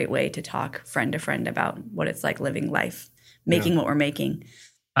just a great way to talk friend to friend about what it's like living life, making what we're making.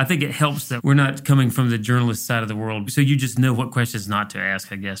 I think it helps that we're not coming from the journalist side of the world. So you just know what questions not to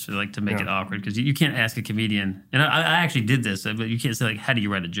ask, I guess, to make it awkward. Because you can't ask a comedian. And I actually did this, but you can't say, how do you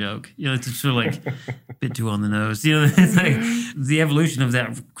write a joke? It's sort of a bit too on the nose. It's the evolution of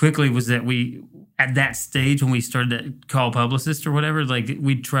that quickly was that we, at that stage when we started to call publicists or whatever,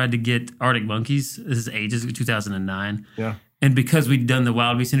 we tried to get Arctic Monkeys. This is ages, 2009. Yeah. And because we'd done the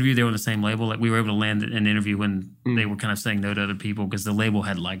Wild Beast interview, they were on the same label. We were able to land an interview when they were kind of saying no to other people because the label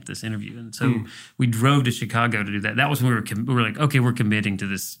had liked this interview. And so we drove to Chicago to do that. That was when we were okay, we're committing to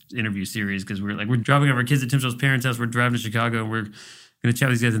this interview series because we're dropping off our kids at Timshel's parents' house. We're driving to Chicago and we're going to chat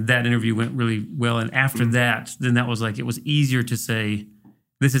with these guys. And that interview went really well. And after that, then that was it was easier to say,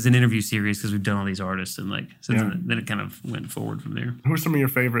 this is an interview series because we've done all these artists. And then it kind of went forward from there. Who are some of your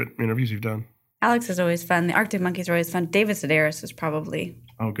favorite interviews you've done? Alex is always fun. The Arctic Monkeys are always fun. David Sedaris was probably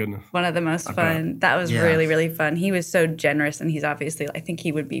one of the most fun. That was really, really fun. He was so generous, and he's obviously, I think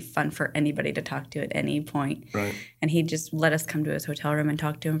he would be fun for anybody to talk to at any point. Right. And he just let us come to his hotel room and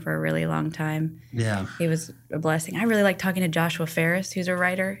talk to him for a really long time. Yeah. He was a blessing. I really like talking to Joshua Ferris, who's a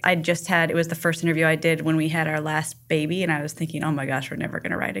writer. It was the first interview I did when we had our last baby, and I was thinking, oh my gosh, we're never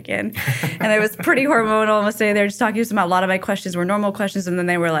going to write again. And it was pretty hormonal. I was sitting there just talking to him about a lot of my questions were normal questions, and then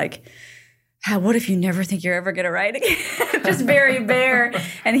they were like, what if you never think you're ever going to write again? Just very bare.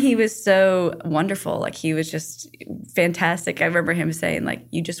 And he was so wonderful. He was just fantastic. I remember him saying,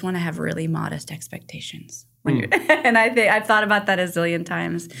 you just want to have really modest expectations. When you're and I've thought about that a zillion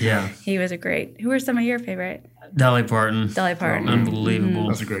times. Yeah. He was great. Who are some of your favorite? Dolly Parton. Unbelievable.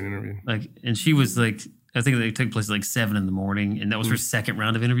 That's a great interview. And she was I think they took place at 7 a.m, and that was her second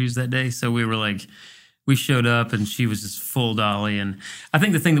round of interviews that day. So we were we showed up and she was just full Dolly. And I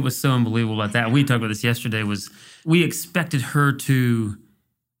think the thing that was so unbelievable about that, and we talked about this yesterday, was we expected her to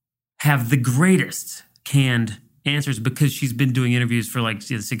have the greatest canned answers because she's been doing interviews for like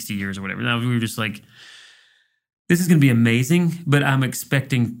 60 years or whatever. Now we were just like, this is going to be amazing, but I'm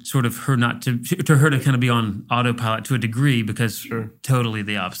expecting sort of her not to her to kind of be on autopilot to a degree because totally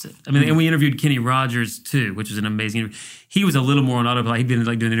the opposite. I mean, and we interviewed Kenny Rogers too, which was an amazing interview. He was a little more on autopilot. He'd been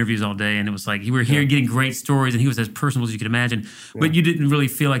like doing interviews all day, and it was like you were here getting great stories, and he was as personal as you could imagine. But you didn't really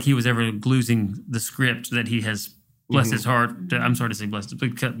feel like he was ever losing the script that he has. Bless his heart. I'm sorry to say bless.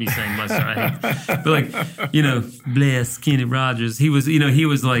 But cut me saying bless. But like, bless Kenny Rogers. He was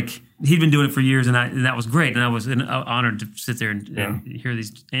like, he'd been doing it for years, and that was great. And I was honored to sit there and hear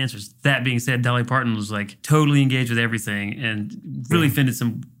these answers. That being said, Dolly Parton was like totally engaged with everything and really fended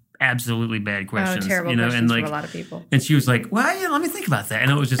some absolutely bad questions. Terrible questions and like, for a lot of people. And she was like, well, yeah, let me think about that. And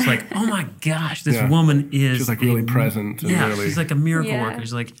it was just like, oh my gosh, this woman is... She's like really present. And really, she's like a miracle worker.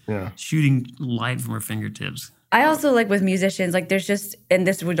 She's like shooting light from her fingertips. I also like with musicians, like there's just, and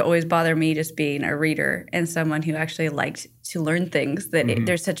this would always bother me just being a reader and someone who actually liked to learn things, that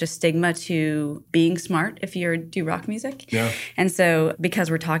there's such a stigma to being smart if you do rock music. Yeah. And so because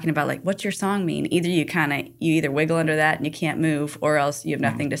we're talking about like, what's your song mean? Either you either wiggle under that and you can't move, or else you have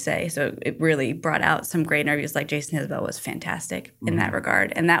nothing to say. So it really brought out some great interviews. Like Jason Isbell was fantastic in that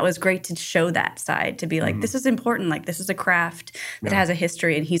regard. And that was great to show that side, to be like, this is important. Like this is a craft that has a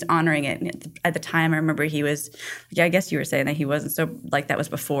history and he's honoring it. And at the time, I remember he was, I guess you were saying that he wasn't so, like that was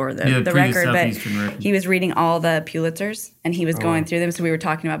before the record, but he was reading all the Pulitzers and he was going through them. So we were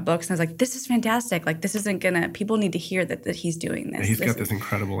talking about books and I was like, this is fantastic. Like this isn't gonna, people need to hear that he's doing this. Yeah, he's got this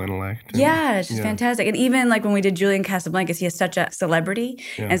incredible intellect. It's just fantastic. And even like when we did Julian Casablancas, he is such a celebrity.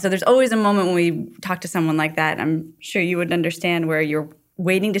 Yeah. And so there's always a moment when we talk to someone like that, I'm sure you would understand, where you're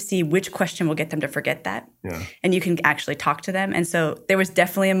waiting to see which question will get them to forget that. Yeah. And you can actually talk to them. And so there was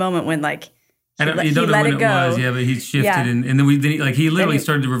definitely a moment when like, you don't know when it was, but he shifted, and then he literally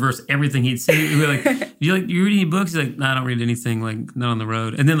started to reverse everything he'd said. We were like, you read any books? He's like, no, I don't read anything, like not on the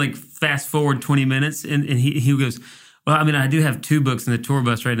road. And then like fast forward 20 minutes, and he goes, well, I mean, I do have 2 books in the tour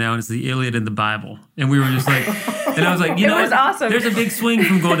bus right now, and it's the Iliad and the Bible. And we were just like, and I was like, it was awesome. There's a big swing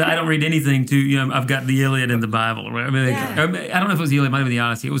from going to I don't read anything to, I've got the Iliad and the Bible. I mean, I don't know if it was the Iliad, it might have been the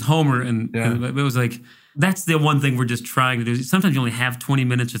Odyssey. It was Homer, and it was like, that's the one thing we're just trying to do. Sometimes you only have 20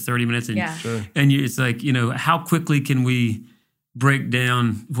 minutes or 30 minutes. And, it's like, how quickly can we break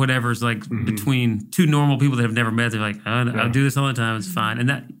down whatever's like between 2 normal people that have never met. They're like, I do this all the time. It's fine. And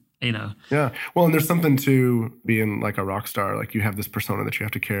that, Yeah. Well, and there's something to being like a rock star. Like you have this persona that you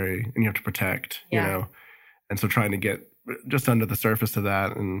have to carry and you have to protect, you know. And so trying to get just under the surface of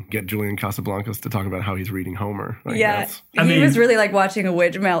that and get Julian Casablancas to talk about how he's reading Homer. Like he was really like watching a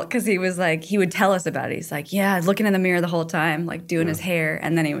witch melt, because he was like, he would tell us about it. He's like, looking in the mirror the whole time, like doing his hair.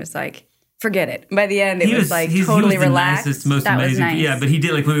 And then he was like, forget it. By the end, it was like totally relaxed. Nicest, most that amazing. Was nice. Yeah, but he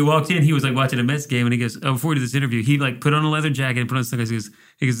did, like when we walked in, he was like watching a Mets game and he goes, before we did this interview, he like put on a leather jacket and put on sunglasses.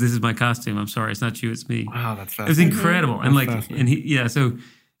 He goes, this is my costume. I'm sorry, it's not you, it's me. Wow, that's fascinating. It was incredible. And like, and he, so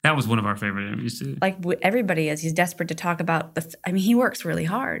that was one of our favorite interviews too. Like everybody is. He's desperate to talk about he works really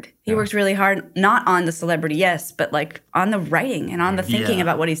hard. He works really hard, not on the celebrity, yes, but like on the writing and on the thinking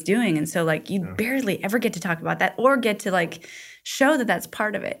about what he's doing. And so like you barely ever get to talk about that or get to like show that that's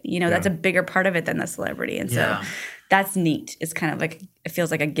part of it. That's a bigger part of it than the celebrity. And so that's neat. It's kind of like, it feels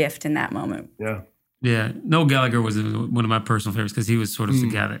like a gift in that moment. Yeah. Yeah. Noel Gallagher was one of my personal favorites because he was sort of the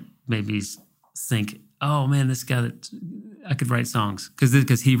guy that made me think, oh man, this guy that I could write songs,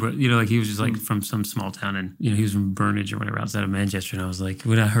 because he wrote, like he was just like from some small town, and he was from Burnage or whatever outside of Manchester, and I was like,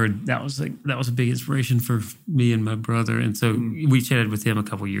 when I heard that was a big inspiration for me and my brother, and so we chatted with him a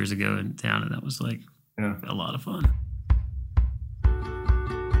couple years ago in town, and that was like a lot of fun.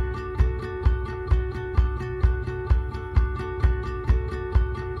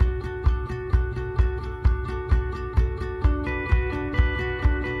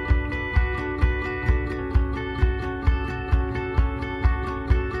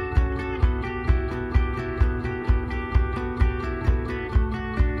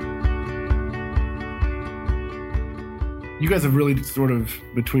 You guys have really sort of,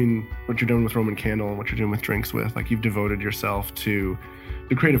 between what you're doing with Roman Candle and what you're doing with Drinks With, like you've devoted yourself to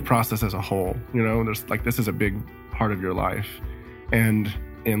the creative process as a whole. There's like, this is a big part of your life. And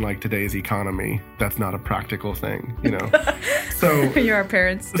in like today's economy, that's not a practical thing, So you're our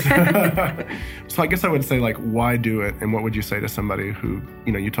parents. So I guess I would say, like, why do it? And what would you say to somebody who,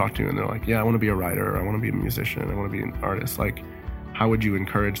 you talk to and they're like, I want to be a writer, I want to be a musician, I want to be an artist. Like, how would you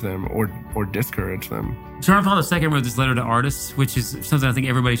encourage them or discourage them? John Paul II wrote this letter to artists, which is something I think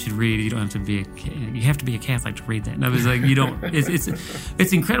everybody should read. You don't have to be you have to be a Catholic to read that. And I was like, you don't.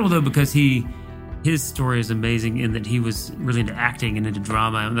 It's incredible though, because he his story is amazing in that he was really into acting and into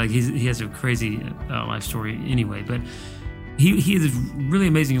drama. Like he has a crazy life story anyway, but he has a really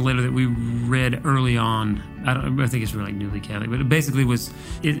amazing letter that we read early on. I think it's really newly Catholic, but it basically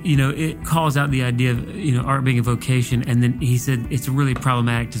it calls out the idea of, art being a vocation. And then he said it's really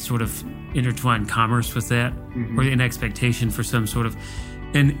problematic to sort of intertwine commerce with that, or an expectation for some sort of,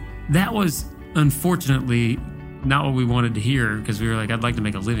 and that was unfortunately not what we wanted to hear, because we were like, I'd like to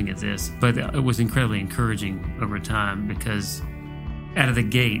make a living at this. But it was incredibly encouraging over time, because out of the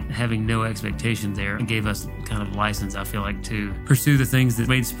gate, having no expectation there gave us kind of license, I feel like, to pursue the things that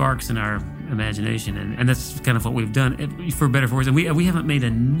made sparks in our imagination. And that's kind of what we've done, for better or for worse. And we haven't made a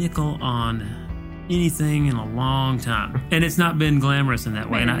nickel on anything in a long time. And it's not been glamorous in that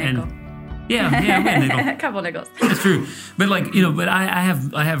way. A couple nickels. That's true. But but I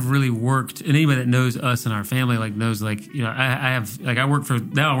have really worked, and anybody that knows us and our family knows I work for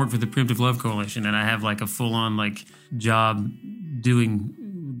the Primitive Love Coalition, and I have a full on job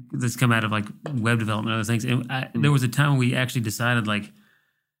doing that's come out of web development and other things. And there was a time when we actually decided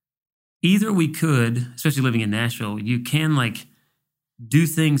either we could, especially living in Nashville, you can do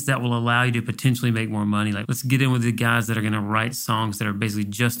things that will allow you to potentially make more money. Let's get in with the guys that are going to write songs that are basically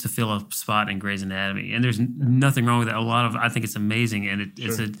just to fill a spot in Grey's Anatomy. And there's nothing wrong with that. I think it's amazing. And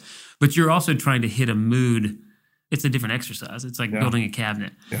but you're also trying to hit a mood. It's a different exercise. It's building a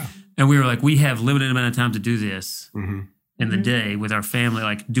cabinet. Yeah. And we were we have limited amount of time to do this in the day with our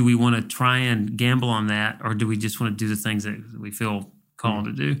family. Do we want to try and gamble on that, or do we just want to do the things that we feel called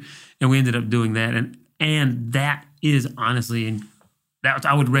to do? And we ended up doing that. And that is honestly that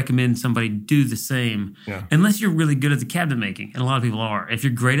I would recommend somebody do the same, unless you're really good at the cabinet making, and a lot of people are. If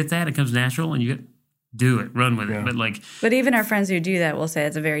you're great at that, it comes natural, and you do it, run with it. But even our friends who do that will say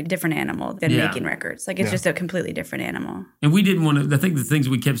it's a very different animal than making records. It's just a completely different animal. And we didn't want to. I think the things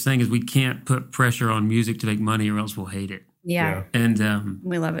we kept saying is we can't put pressure on music to make money, or else we'll hate it. Yeah. And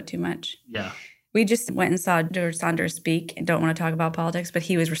we love it too much. Yeah. We just went and saw George Saunders speak, and don't want to talk about politics, but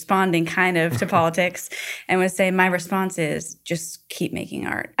he was responding kind of to politics and was saying, my response is just keep making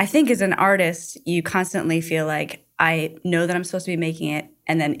art. I think as an artist, you constantly feel I know that I'm supposed to be making it,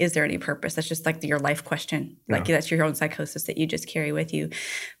 and then is there any purpose? That's just your life question. That's your own psychosis that you just carry with you.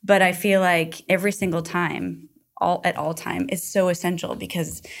 But I feel every single time, at all time, is so essential,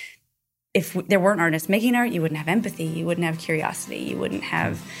 because if there weren't artists making art, you wouldn't have empathy, you wouldn't have curiosity, you wouldn't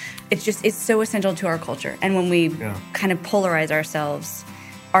have, it's so essential to our culture. And when we kind of polarize ourselves,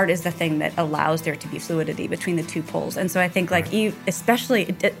 art is the thing that allows there to be fluidity between the two poles. And so I think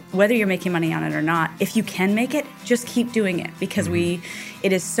especially whether you're making money on it or not, if you can make it, just keep doing it, because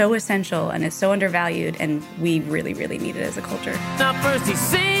it is so essential and it's so undervalued, and we really, really need it as a culture. Now first he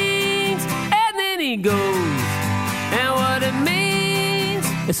sings and then he goes, and what it means,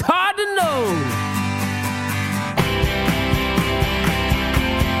 it's hard to know.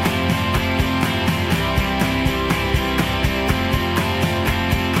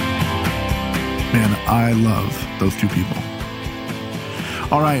 Man, I love those two people.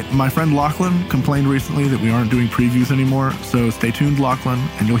 All right, my friend Lachlan complained recently that we aren't doing previews anymore, so stay tuned, Lachlan,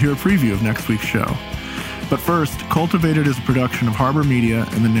 and you'll hear a preview of next week's show. But first, Cultivated is a production of Harbor Media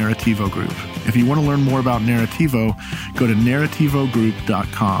and the Narrativo Group. If you want to learn more about Narrativo, go to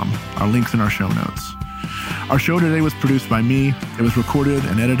narrativogroup.com. Our link's in our show notes. Our show today was produced by me. It was recorded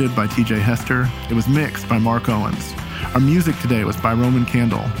and edited by TJ Hester. It was mixed by Mark Owens. Our music today was by Roman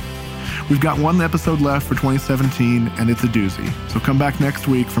Candle. We've got one episode left for 2017, and it's a doozy. So come back next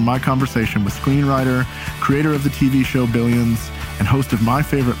week for my conversation with screenwriter, creator of the TV show Billions, and host of my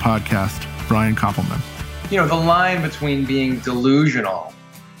favorite podcast, Brian Koppelman. The line between being delusional,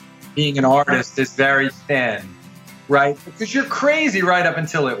 being an artist, is very thin, right? Because you're crazy right up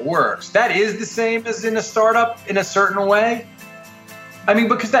until it works. That is the same as in a startup in a certain way.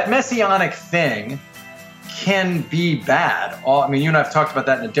 Because that messianic thing can be bad. You and I have talked about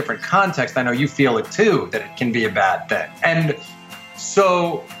that in a different context. I know you feel it too, that it can be a bad thing. And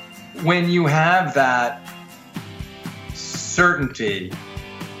so when you have that certainty,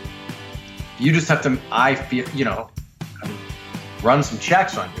 you just have to, run some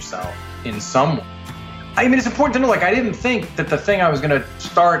checks on yourself in some way. It's important to know, I didn't think that the thing I was going to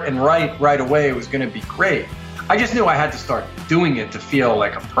start and write right away was going to be great. I just knew I had to start doing it to feel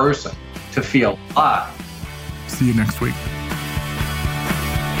like a person, to feel alive. See you next week.